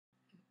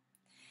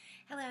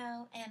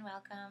Hello and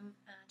welcome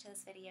to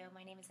this video.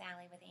 My name is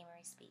Allie with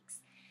Amory Speaks,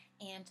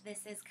 and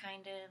this is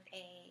kind of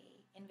a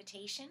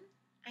invitation,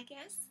 I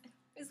guess,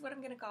 is what I'm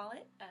going to call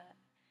it,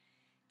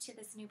 to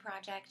this new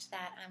project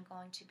that I'm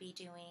going to be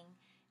doing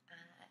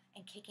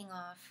and kicking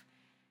off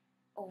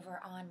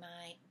over on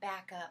my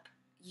backup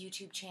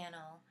YouTube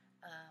channel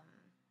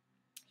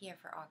here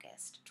for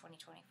August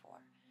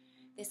 2024.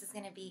 This is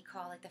going to be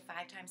called like the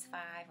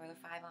 5x5 or the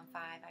 5-on-5.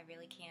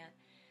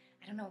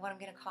 I don't know what I'm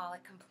going to call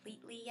it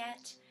completely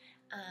yet,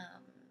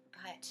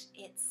 but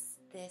it's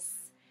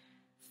this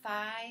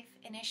 5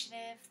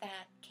 initiative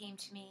that came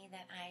to me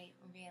that I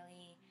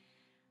really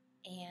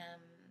am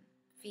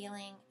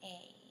feeling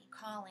a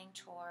calling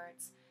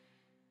towards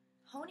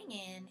honing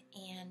in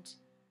and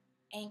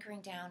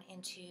anchoring down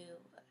into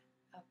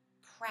a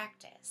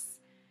practice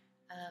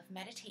of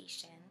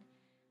meditation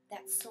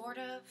that's sort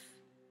of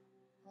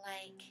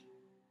like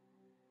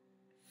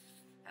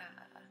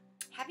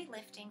heavy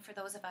lifting for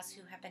those of us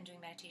who have been doing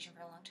meditation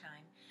for a long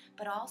time,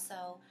 but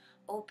also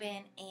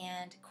open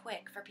and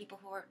quick for people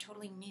who are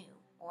totally new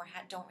or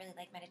don't really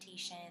like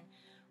meditation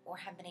or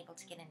have been able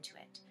to get into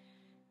it.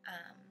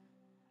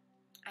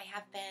 I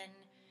have been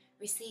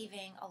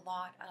receiving a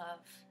lot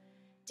of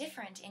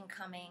different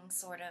incoming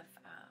sort of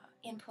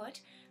input,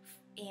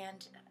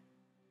 and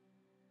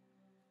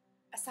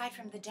aside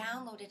from the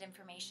downloaded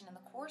information and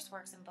the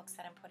courseworks and books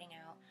that I'm putting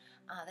out,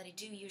 that I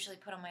do usually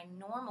put on my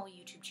normal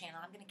YouTube channel,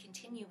 I'm going to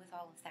continue with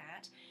all of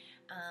that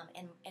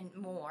and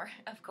more,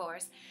 of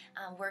course,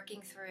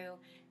 working through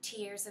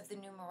tiers of the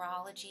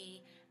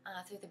numerology,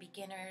 through the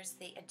beginners,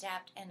 the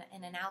adept, and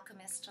an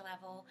alchemist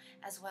level,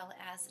 as well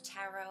as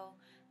tarot,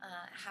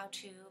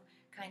 how-to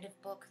kind of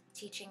book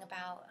teaching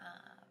about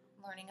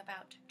learning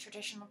about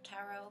traditional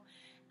tarot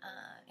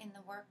in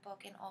the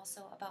workbook, and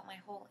also about my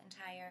whole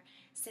entire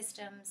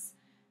systems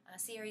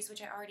series,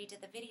 which I already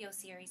did the video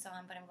series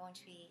on, but I'm going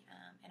to be,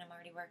 and I'm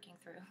already working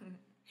through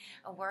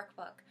a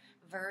workbook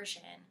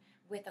version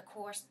with a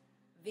course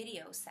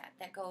video set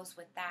that goes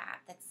with that,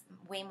 that's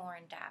way more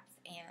in depth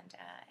and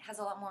has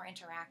a lot more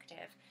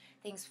interactive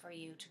things for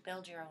you to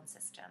build your own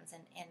systems,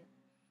 and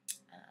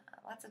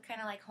lots of kind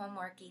of like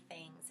homeworky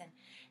things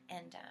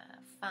and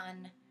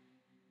fun,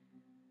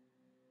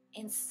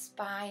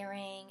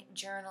 inspiring,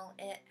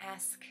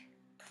 journal-esque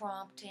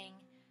prompting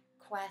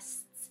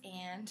quests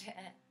and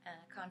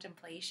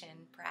contemplation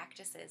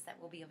practices that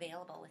will be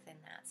available within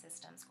that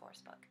systems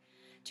coursebook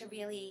to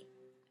really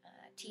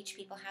teach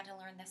people how to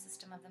learn the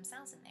system of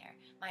themselves in there,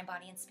 mind,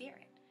 body, and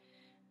spirit.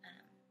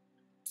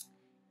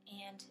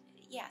 And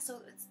yeah,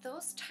 so it's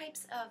those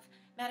types of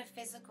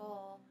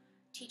metaphysical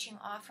teaching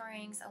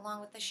offerings,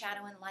 along with the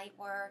shadow and light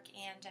work,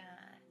 and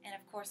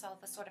of course all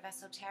the sort of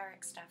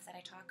esoteric stuff that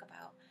I talk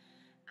about.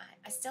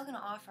 I'm still going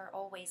to offer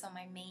always on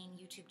my main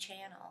YouTube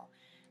channel,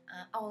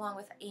 along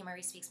with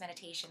Amory Speaks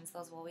meditations.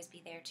 Those will always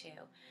be there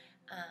too.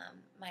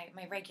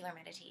 My regular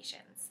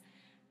meditations,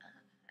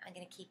 I'm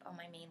going to keep on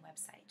my main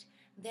website.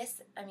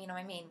 On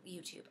my main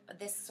YouTube.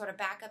 This sort of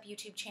backup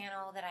YouTube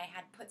channel that I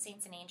had put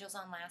Saints and Angels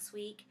on last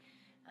week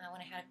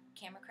when I had a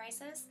camera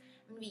crisis,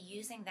 I'm going to be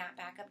using that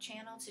backup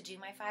channel to do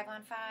my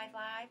 5-on-5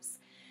 lives,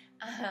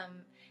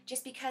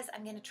 just because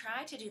I'm going to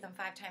try to do them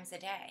 5 times a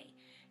day.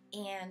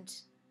 And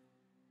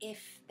if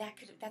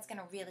that's going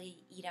to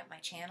really eat up my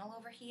channel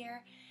over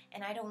here,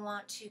 and I don't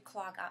want to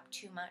clog up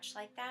too much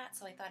like that,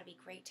 so I thought it'd be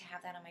great to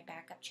have that on my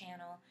backup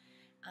channel.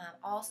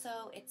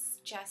 Also, it's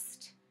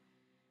just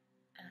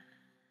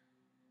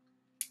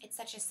it's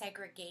such a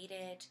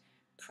segregated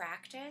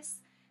practice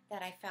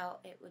that I felt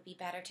it would be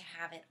better to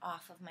have it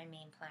off of my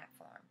main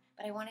platform.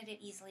 But I wanted it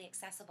easily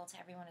accessible to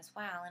everyone as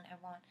well, and I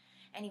want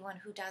anyone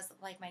who does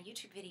like my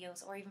YouTube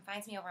videos or even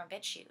finds me over on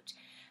BitChute.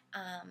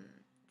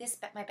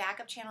 My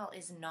backup channel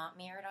is not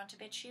mirrored onto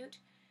BitChute.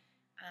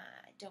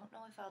 I don't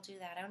know if I'll do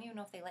that. I don't even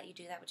know if they let you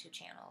do that with 2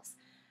 channels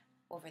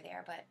over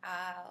there, but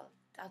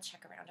I'll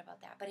check around about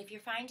that. But if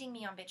you're finding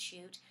me on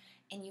BitChute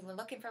and you were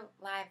looking for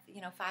live,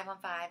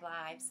 5-on-5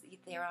 lives,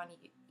 they're on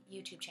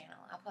YouTube channel.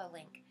 I'll put a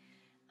link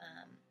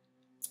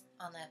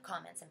on the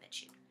comments in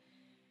BitChute.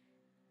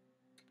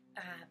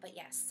 But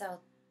yes,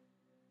 so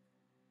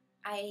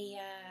I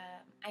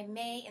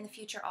may in the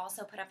future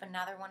also put up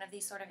another one of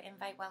these sort of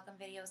invite welcome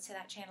videos to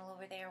that channel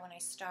over there when I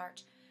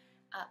start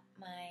up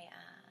my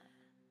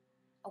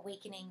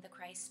Awakening the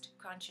Christ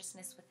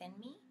Consciousness Within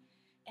Me,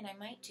 and I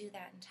might do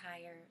that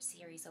entire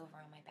series over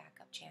on my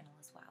backup channel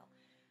as well,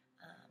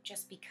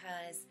 just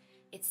because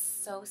it's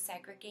so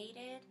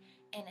segregated,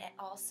 and it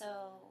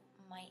also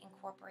might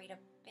incorporate a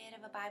bit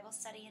of a Bible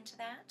study into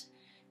that,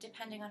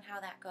 depending on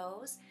how that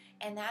goes.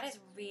 And that is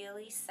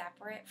really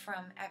separate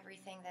from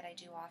everything that I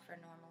do offer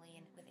normally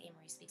and with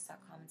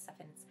AmorySpeaks.com and stuff.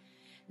 And it's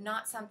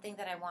not something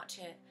that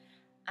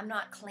I'm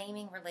not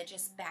claiming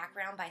religious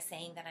background by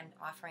saying that I'm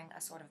offering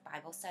a sort of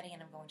Bible study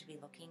and I'm going to be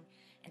looking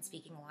and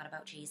speaking a lot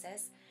about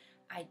Jesus.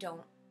 I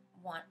don't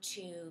want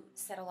to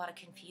set a lot of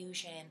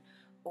confusion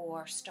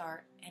or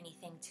start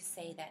anything to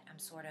say that I'm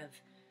sort of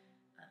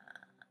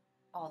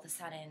all of a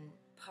sudden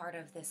part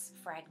of this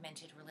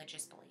fragmented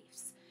religious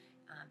beliefs.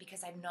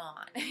 because I'm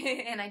not,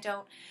 and I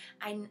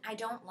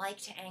don't like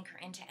to anchor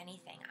into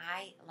anything.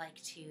 I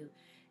like to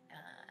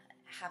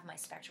have my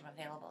spectrum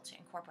available to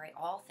incorporate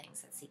all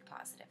things that seek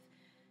positive,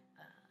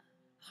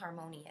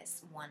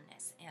 harmonious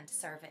oneness and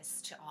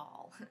service to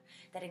all,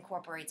 that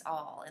incorporates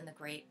all in the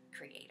great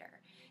creator.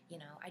 You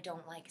know, I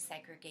don't like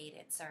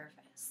segregated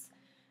service.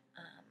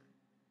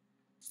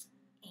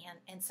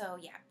 And so,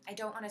 yeah, I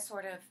don't want to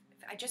sort of,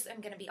 I just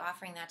am going to be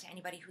offering that to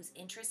anybody who's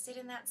interested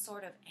in that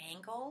sort of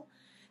angle,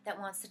 that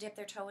wants to dip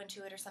their toe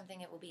into it or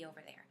something. It will be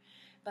over there.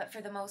 But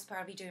for the most part,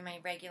 I'll be doing my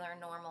regular,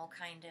 normal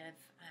kind of,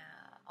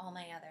 all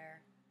my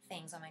other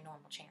things on my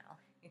normal channel.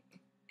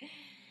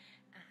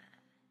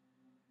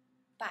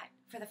 But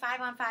for the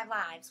 5-on-5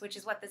 lives, which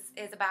is what this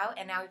is about,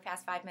 and now we've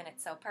passed 5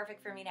 minutes, so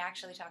perfect for me to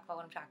actually talk about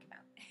what I'm talking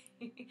about.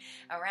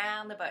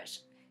 Around the bush.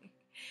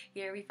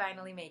 Here we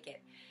finally make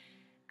it.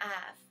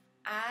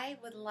 I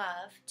would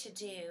love to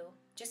do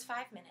just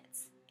 5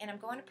 minutes, and I'm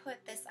going to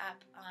put this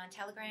up on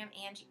Telegram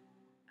and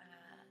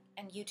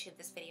YouTube,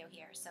 this video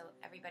here, so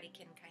everybody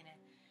can kind of,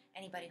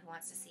 anybody who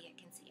wants to see it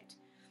can see it.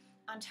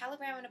 On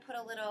Telegram, I'm going to put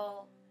a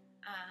little,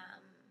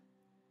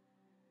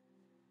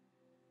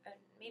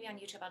 maybe on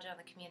YouTube I'll do it on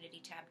the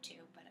community tab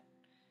too, but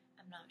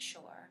I'm not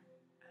sure.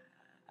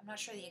 I'm not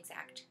sure the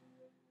exact,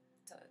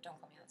 so don't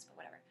quote me on this, but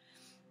whatever.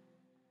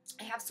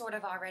 I have sort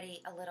of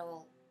already a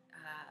little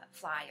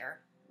flyer,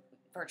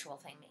 virtual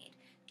thing made.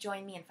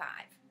 Join me in 5,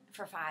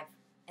 for 5,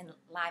 and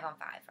live on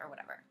 5, or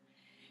whatever.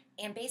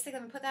 And basically,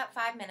 I'm going to put that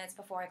 5 minutes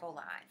before I go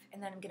live.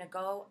 And then I'm going to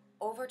go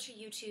over to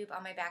YouTube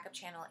on my backup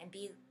channel and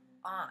be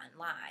on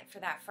live for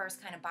that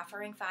first kind of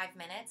buffering 5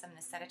 minutes. I'm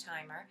going to set a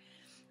timer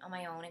on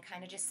my own and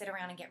kind of just sit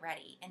around and get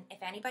ready. And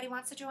if anybody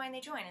wants to join, they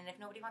join. And if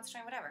nobody wants to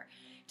join, whatever.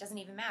 It doesn't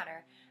even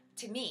matter.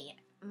 To me,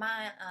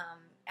 my,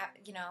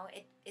 you know,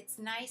 it's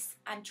nice.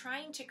 I'm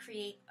trying to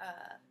create,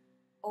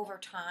 over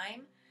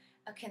time,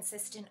 a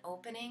consistent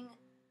opening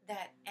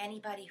that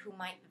anybody who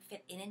might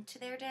fit into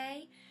their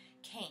day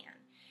can.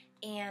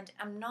 And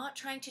I'm not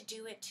trying to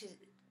do it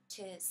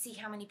to see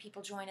how many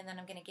people join, and then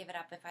I'm going to give it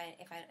up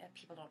if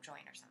people don't join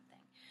or something.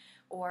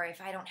 Or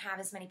if I don't have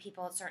as many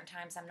people at certain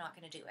times, I'm not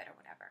going to do it or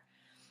whatever.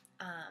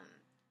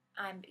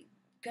 I'm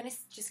going to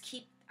just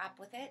keep up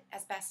with it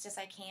as best as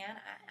I can.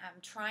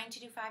 I'm trying to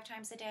do 5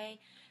 times a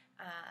day,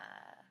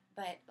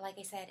 but like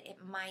I said, it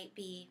might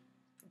be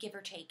give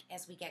or take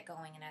as we get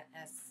going and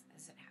as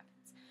it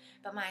happens.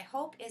 But my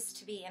hope is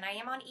to be, and I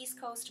am on East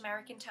Coast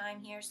American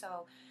time here,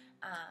 so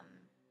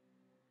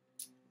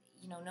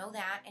you know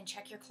that, and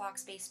check your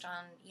clocks based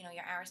on, you know,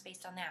 your hours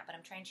based on that. But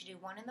I'm trying to do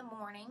 1 in the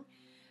morning,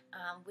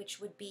 which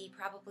would be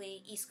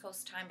probably East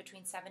Coast time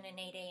between 7 and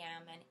 8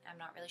 a.m. And I'm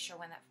not really sure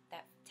when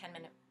that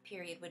 10-minute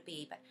period would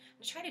be. But I'm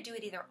going to try to do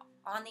it either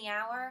on the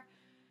hour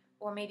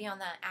or maybe on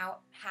the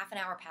half an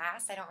hour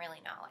past. I don't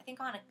really know. I think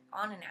on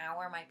an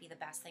hour might be the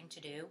best thing to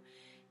do.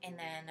 And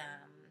then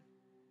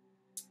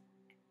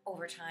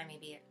over time,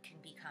 maybe it can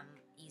become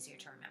easier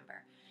to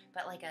remember.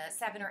 But like a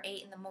 7 or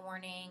 8 in the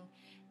morning,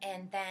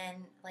 and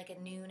then like a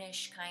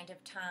noonish kind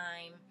of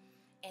time,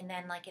 and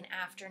then like an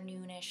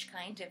afternoonish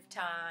kind of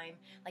time,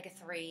 like a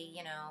 3,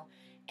 you know,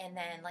 and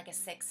then like a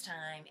 6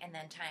 time, and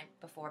then time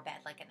before bed,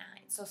 like a 9.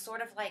 So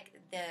sort of like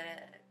the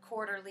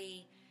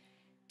quarterly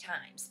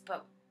times,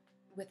 but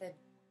with a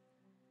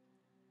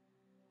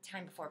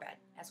time before bed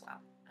as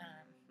well.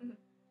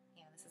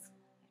 Yeah, this is,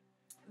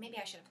 maybe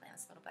I should have planned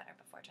this a little better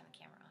before I turn the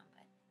camera on,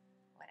 but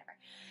whatever.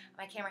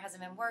 My camera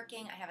hasn't been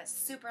working. I have a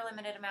super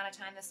limited amount of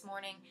time this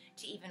morning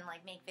to even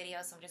like make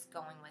videos, so I'm just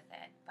going with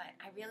it. But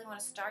I really want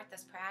to start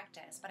this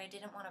practice, but I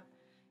didn't want to,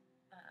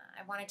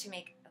 I wanted to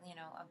make, you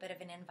know, a bit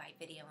of an invite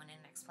video and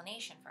an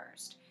explanation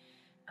first,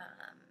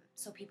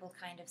 so people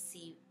kind of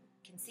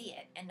can see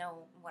it and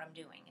know what I'm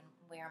doing and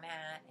where I'm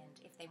at, and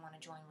if they want to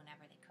join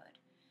whenever they could.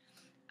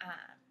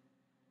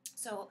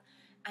 So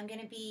I'm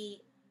going to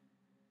be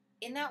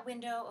in that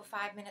window of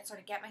 5 minutes, sort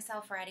of get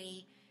myself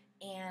ready,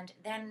 and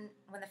then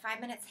when the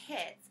 5 minutes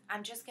hits,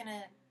 I'm just going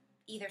to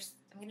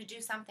I'm going to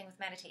do something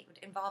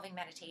involving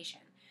meditation.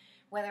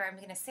 Whether I'm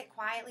going to sit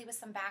quietly with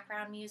some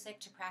background music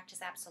to practice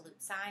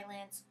absolute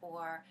silence,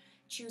 or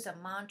choose a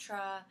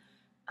mantra,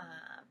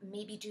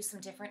 maybe do some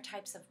different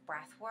types of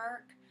breath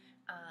work,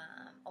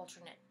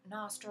 alternate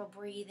nostril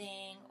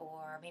breathing,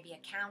 or maybe a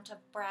count of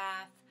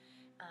breath,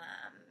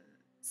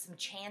 some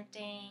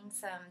chanting,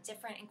 some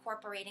different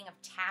incorporating of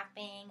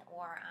tapping,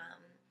 or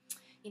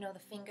you know, the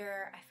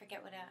finger, I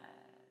forget what,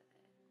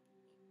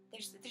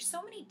 there's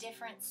so many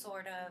different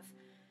sort of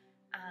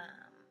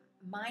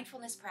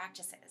mindfulness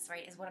practices,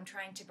 right, is what I'm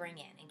trying to bring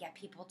in and get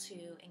people to,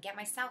 and get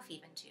myself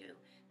even to.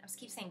 I just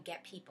keep saying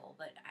get people,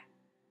 but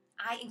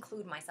I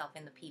include myself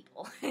in the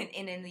people and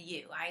in the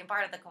you. I am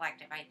part of the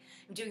collective.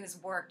 I'm doing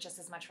this work just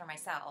as much for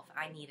myself.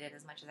 I need it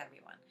as much as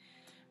everyone.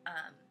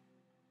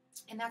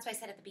 And that's why I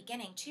said at the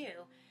beginning,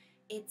 too,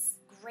 it's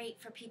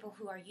great for people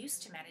who are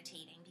used to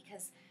meditating,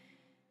 because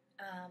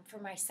for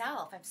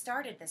myself, I've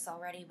started this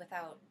already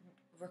without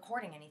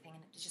recording anything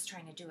and just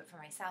trying to do it for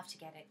myself to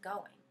get it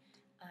going.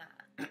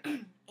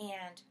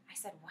 And I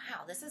said,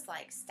 wow, this is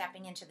like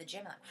stepping into the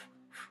gym, like,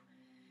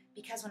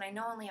 because when I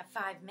know I only have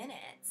 5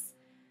 minutes,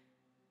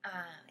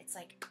 it's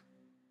like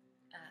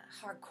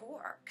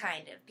hardcore,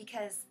 kind of,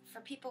 because for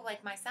people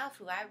like myself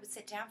who I would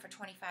sit down for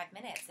 25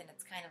 minutes, and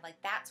it's kind of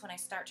like that's when I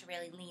start to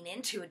really lean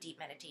into a deep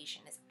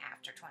meditation, is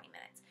after 20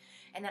 minutes.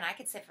 And then I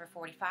could sit for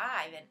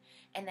 45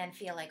 and then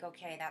feel like,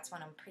 okay, that's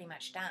when I'm pretty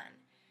much done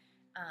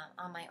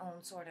on my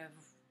own sort of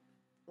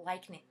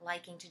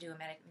liking to do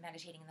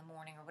meditating in the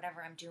morning, or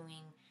whatever I'm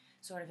doing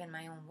sort of in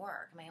my own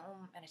work, my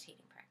own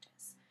meditating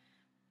practice.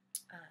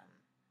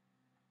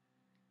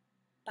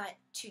 But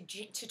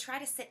to try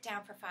to sit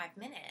down for 5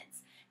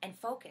 minutes and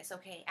focus,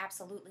 okay,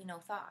 absolutely no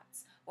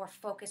thoughts, or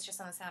focus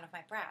just on the sound of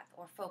my breath,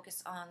 or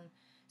focus on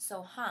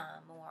so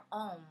hum, or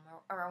om,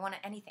 or I want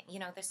anything. You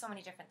know, there's so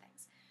many different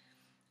things,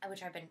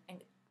 which I've been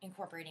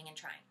incorporating and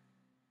trying.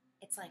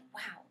 It's like,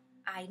 wow,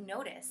 I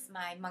notice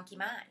my monkey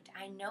mind.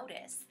 I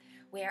notice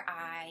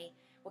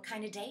what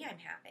kind of day I'm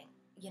having,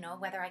 you know,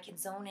 whether I can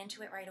zone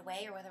into it right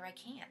away or whether I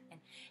can't,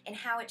 and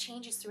how it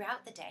changes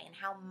throughout the day, and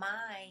how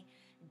my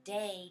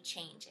day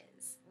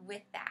changes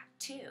with that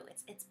too.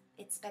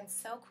 It's been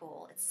so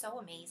cool. It's so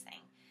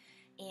amazing,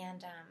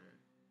 and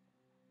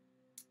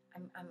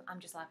I'm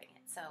just loving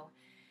it. So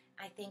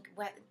I think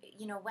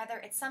whether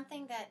it's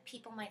something that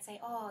people might say,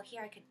 oh,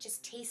 here I could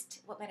just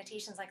taste what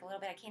meditation's like a little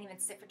bit. I can't even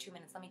sit for 2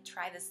 minutes. Let me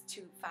try this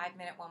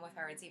 5-minute one with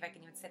her and see if I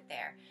can even sit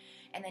there,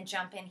 and then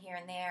jump in here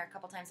and there a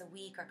couple times a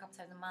week or a couple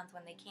times a month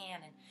when they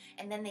can,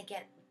 and then they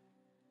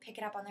pick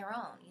it up on their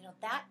own. You know,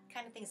 that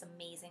kind of thing is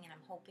amazing, and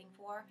I'm hoping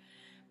for.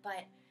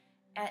 But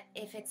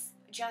if it's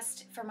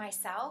just for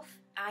myself,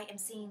 I am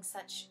seeing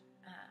such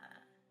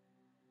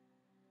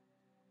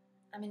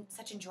I'm in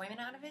such enjoyment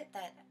out of it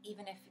that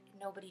even if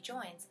nobody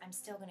joins, I'm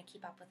still going to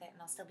keep up with it,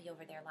 and I'll still be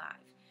over there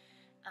live.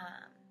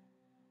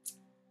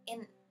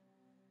 And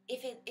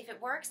if it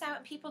works out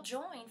and people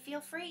join, feel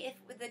free.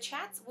 If the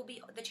chat will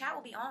be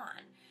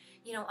on,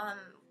 you know,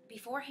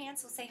 beforehand,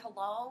 so say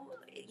hello.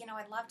 You know,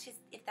 I'd love to,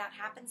 if that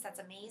happens, that's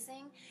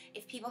amazing.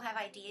 If people have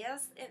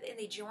ideas, if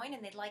they join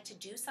and they'd like to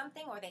do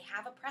something, or they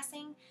have a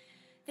pressing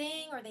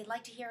thing, or they'd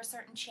like to hear a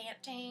certain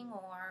chanting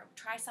or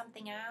try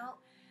something out,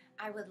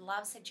 I would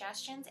love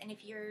suggestions. And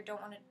if you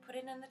don't want to put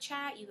it in the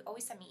chat, you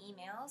always send me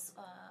emails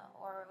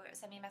or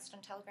send me a message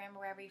on Telegram,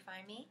 wherever you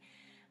find me.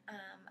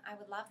 I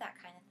would love that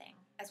kind of thing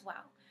as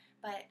well.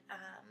 But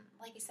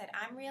like I said,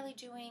 I'm really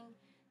doing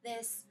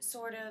this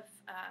sort of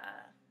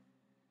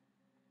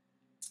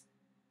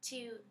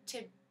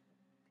to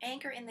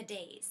anchor in the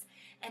days,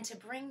 and to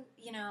bring,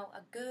 you know,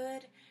 a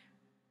good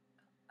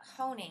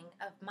honing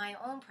of my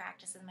own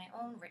practices, my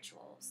own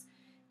rituals,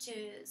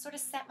 to sort of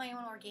set my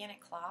own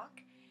organic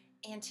clock,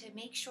 and to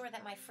make sure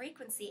that my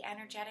frequency,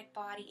 energetic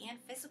body and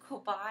physical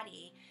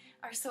body,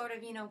 are sort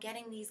of, you know,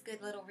 getting these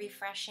good little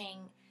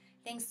refreshing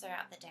things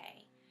throughout the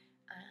day.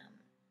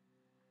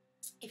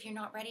 If you're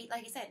not ready,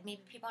 like I said,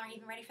 maybe people aren't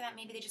even ready for that.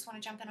 Maybe they just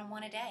want to jump in on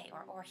one a day,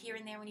 or here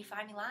and there when you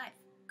find me live.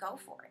 Go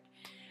for it.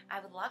 I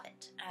would love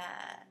it.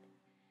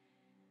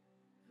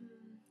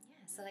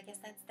 Yeah, so I guess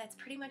that's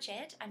pretty much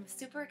it. I'm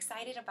super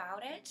excited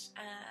about it.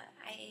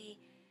 I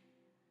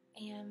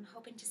am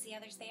hoping to see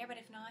others there, but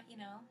if not, you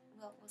know,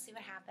 we'll see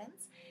what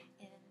happens,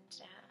 and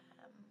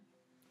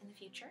in the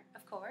future,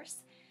 of course.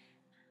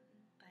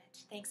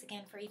 But thanks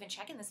again for even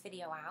checking this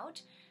video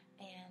out,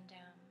 and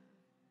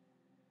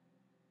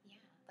yeah,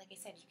 like I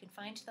said, you can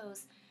find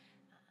those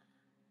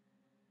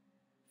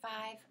 5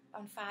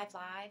 on 5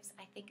 lives,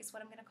 I think is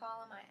what I'm going to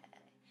call them,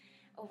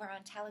 over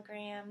on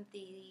Telegram.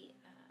 The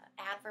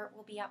advert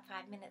will be up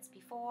 5 minutes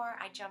before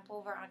I jump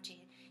over onto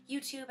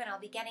YouTube, and I'll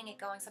be getting it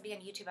going, so I'll be on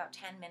YouTube about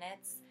 10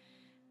 minutes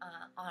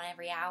on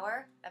every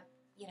hour,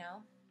 you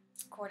know,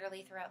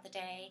 quarterly throughout the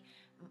day,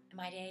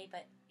 my day.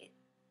 But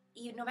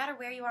no matter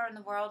where you are in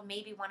the world,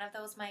 maybe one of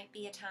those might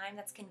be a time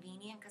that's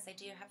convenient, because I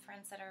do have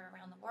friends that are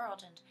around the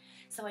world, and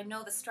so I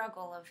know the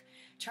struggle of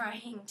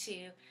trying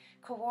to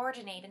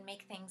coordinate and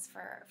make things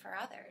for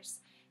others,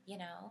 you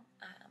know.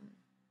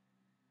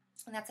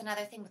 And that's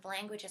another thing with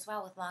language as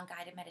well, with long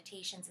guided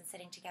meditations and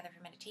sitting together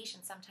for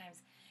meditation.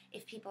 Sometimes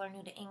if people are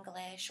new to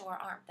English or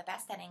aren't the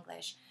best at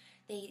English,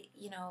 they,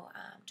 you know,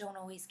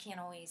 can't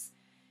always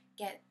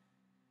get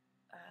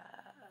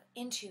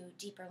into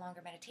deeper,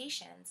 longer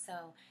meditation.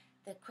 So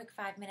the quick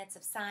 5 minutes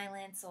of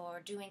silence,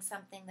 or doing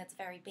something that's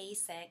very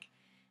basic,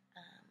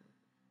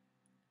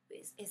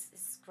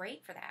 is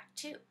great for that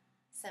too.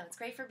 So it's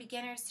great for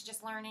beginners to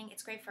just learning.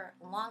 It's great for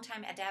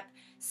long-time adept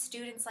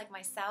students like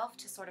myself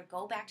to sort of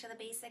go back to the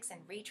basics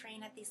and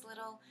retrain at these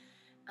little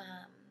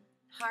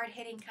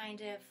hard-hitting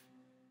kind of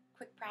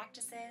quick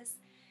practices,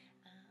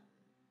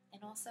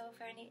 and also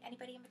for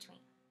anybody in between.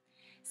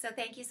 So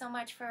thank you so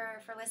much for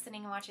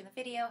listening and watching the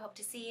video. Hope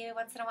to see you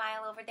once in a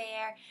while over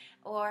there,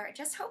 or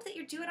just hope that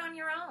you do it on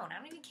your own. I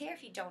don't even care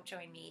if you don't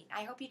join me.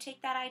 I hope you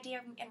take that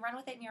idea and run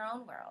with it in your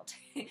own world,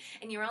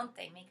 in your own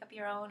thing. Make up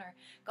your own, or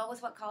go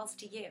with what calls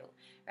to you,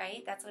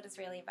 right? That's what it's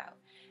really about.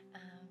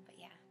 But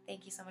yeah,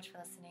 thank you so much for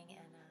listening,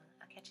 and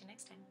I'll catch you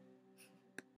next time.